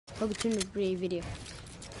welcome to the video.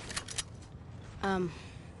 Going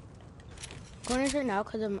in right now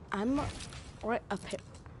because I'm right up here.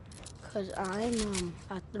 Because I'm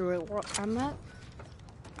at the right where I'm at.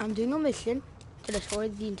 I'm doing a mission to destroy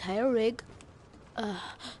the entire rig.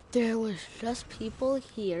 There was just people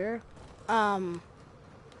here. I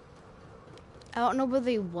don't know where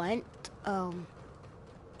they went.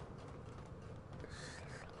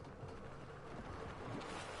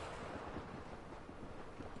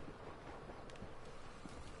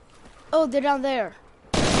 Oh, they're down there.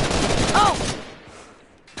 Oh!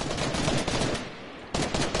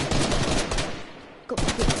 Go, go.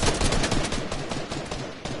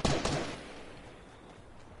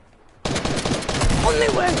 Only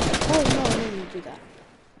way! Oh no, I didn't do that.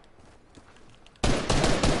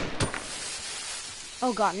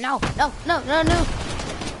 Oh god, no, no, no, no, no!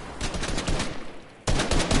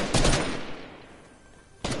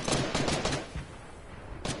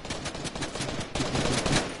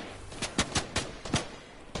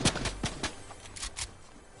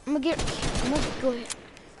 I'm gonna go ahead.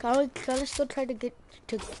 Gotta still try to get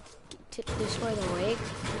to destroy the rig,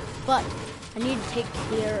 but I need to take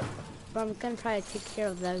care. But I'm gonna try to take care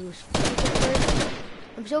of those first.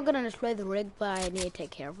 I'm still gonna destroy the rig, but I need to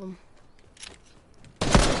take care of them.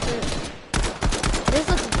 This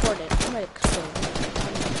looks important. I'm gonna explode it.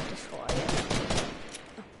 I'm gonna destroy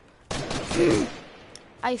it.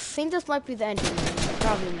 I think this might be the ending.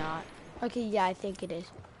 Probably not. Okay, yeah, I think it is.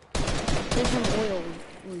 There's some oil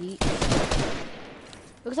leaks.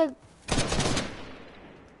 Looks like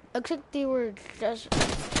they were just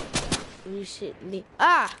recently.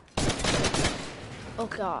 Ah! Oh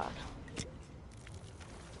god.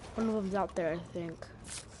 One of them's out there, I think.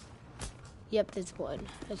 Yep, there's one.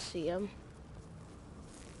 Let's see him.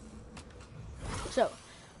 So,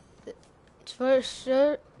 for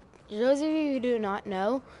sure, those of you who do not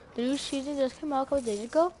know, the new season just came out a couple days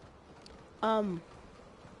ago.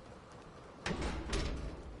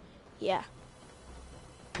 Yeah.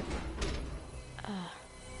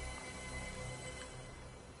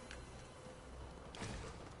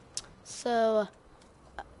 So,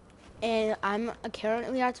 and I'm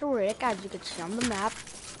currently at the rig, as you can see on the map.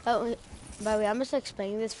 By the way, I'm just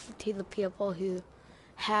explaining this to the people who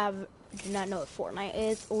do not know what Fortnite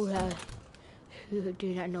is, or who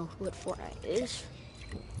do not know what Fortnite is.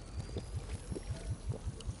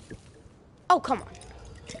 Oh, come on.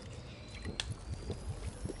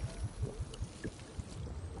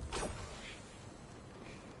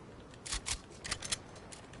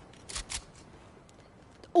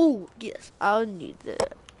 Oh, yes, I'll need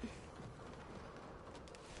that.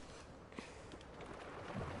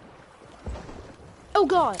 Oh,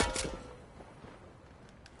 God.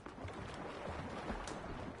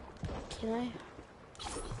 Can I?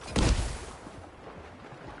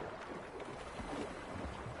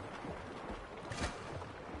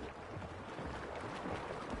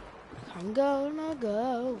 I'm gonna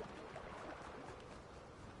go.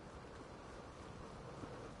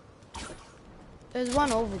 There's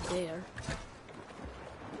one over there.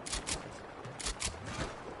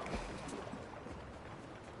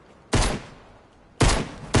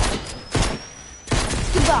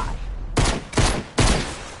 Goodbye.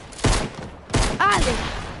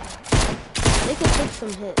 They can take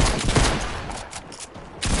some hits.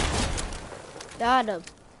 Got him.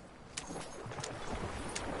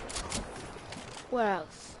 Where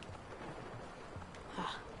else?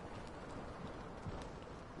 Ah.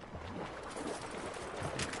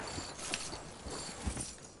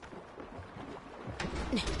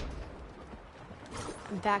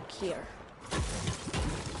 I'm back here.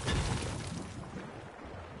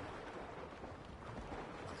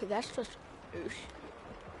 Okay, that's just...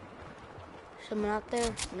 Someone out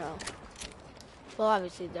there? No. Well,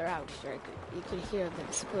 obviously they're out there. You can hear them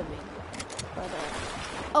swimming. But,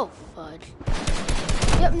 oh, fudge.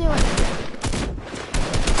 Yep, knew it.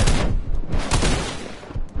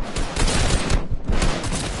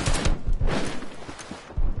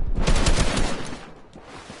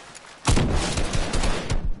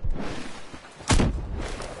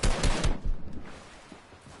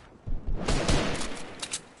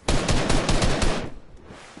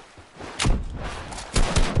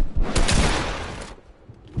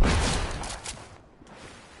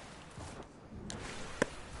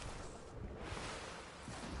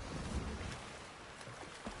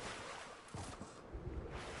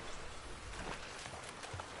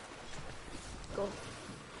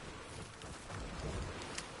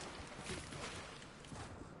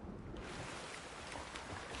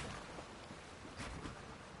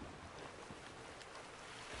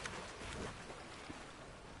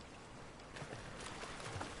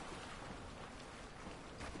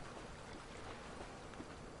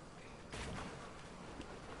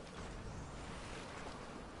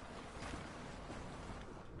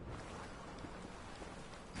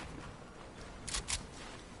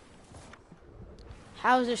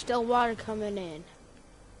 How is there still water coming in?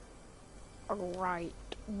 Alright,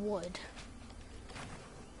 wood.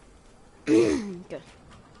 Good.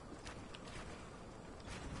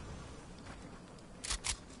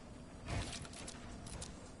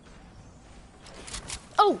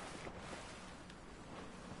 Oh!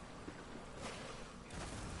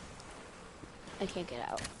 I can't get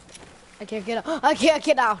out. I can't get out. I can't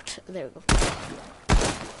get out. There we go.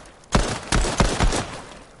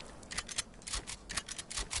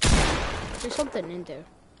 There's something in there.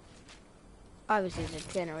 Obviously it's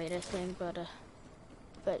a generator thing, but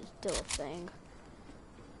it's still a thing.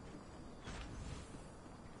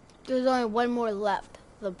 There's only one more left,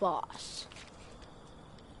 the boss.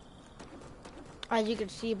 As you can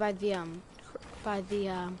see by the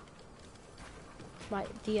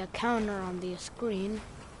counter on the screen,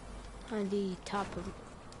 on the top of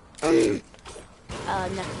next to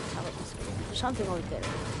the top of the screen. There's something over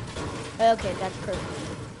there. Okay, that's perfect.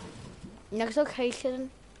 Next location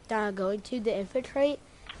that I'm going to infiltrate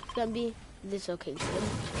is gonna be this location.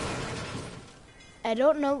 I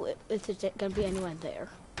don't know if there's gonna be anyone there.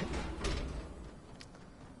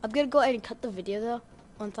 I'm gonna go ahead and cut the video though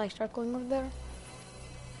once I start going over there,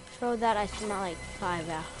 so that I spend like 5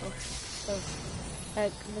 hours. So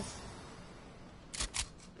like this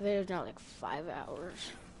video's not like 5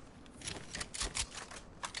 hours.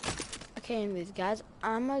 Okay, anyways, guys,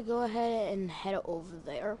 I'm gonna go ahead and head over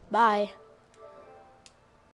there. Bye.